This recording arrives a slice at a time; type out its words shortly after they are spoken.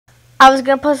I was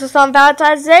going to post this on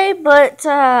Valentine's Day, but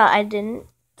I didn't.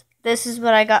 This is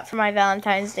what I got for my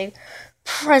Valentine's Day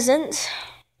present.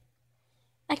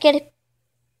 I get a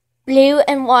blue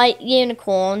and white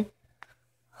unicorn.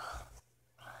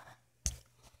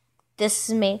 This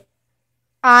is me.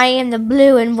 I am the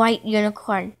blue and white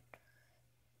unicorn.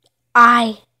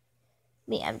 I'm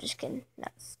just kidding.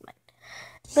 That's mine.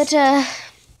 But,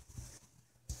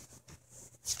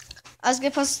 I was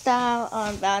going to post that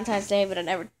on Valentine's Day, but I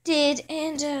never did.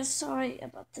 And, sorry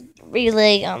about the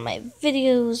delay on my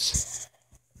videos.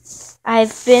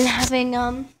 I've been having,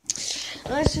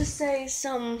 let's just say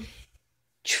some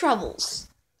troubles.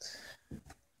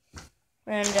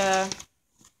 And,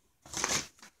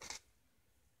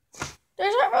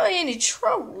 there's not really any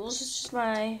troubles. It's just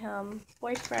my,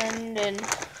 boyfriend and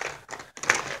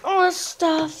all that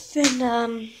stuff.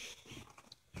 And,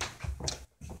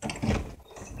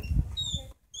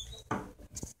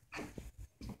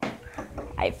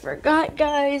 I forgot,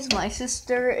 guys, my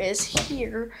sister is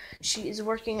here. She is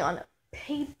working on a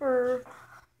paper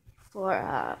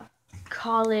for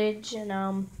college, and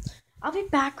I'll be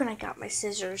back when I got my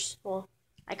scissors. Well,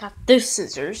 I got those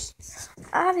scissors.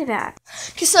 I'll be back.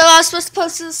 Okay, so I was supposed to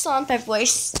post this on February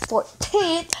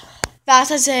 14th.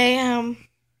 Valentine's Day.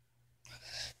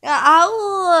 Yeah, I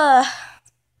will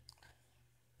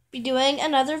be doing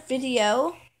another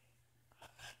video.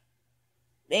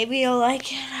 Maybe you'll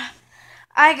like it.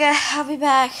 I'll be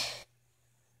back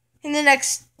in the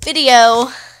next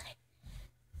video.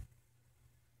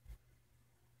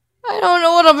 I don't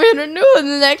know what I'm going to do in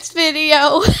the next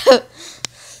video.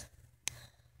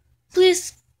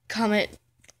 Please comment.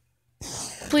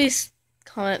 Please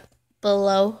comment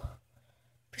below.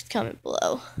 Please comment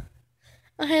below.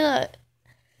 Oh, hey, look.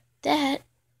 That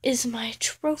is my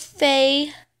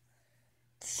trophy.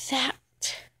 That's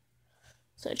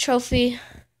a trophy.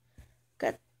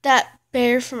 Got that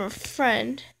bear from a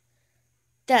friend.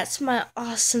 That's my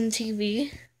awesome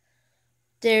TV.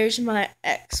 There's my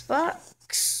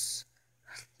Xbox.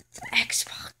 The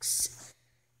Xbox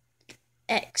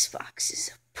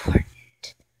is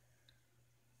important.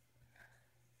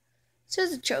 So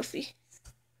the trophy.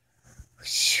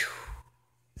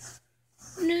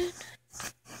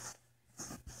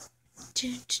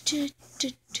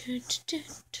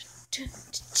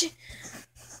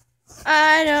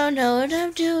 I don't know what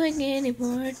I'm doing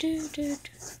anymore. What is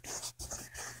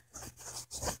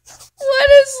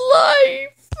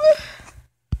life?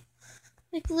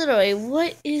 Like, literally,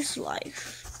 what is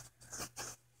life?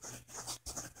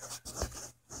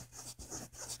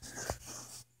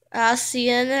 I'll see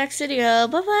you in the next video.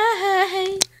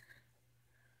 Bye-bye.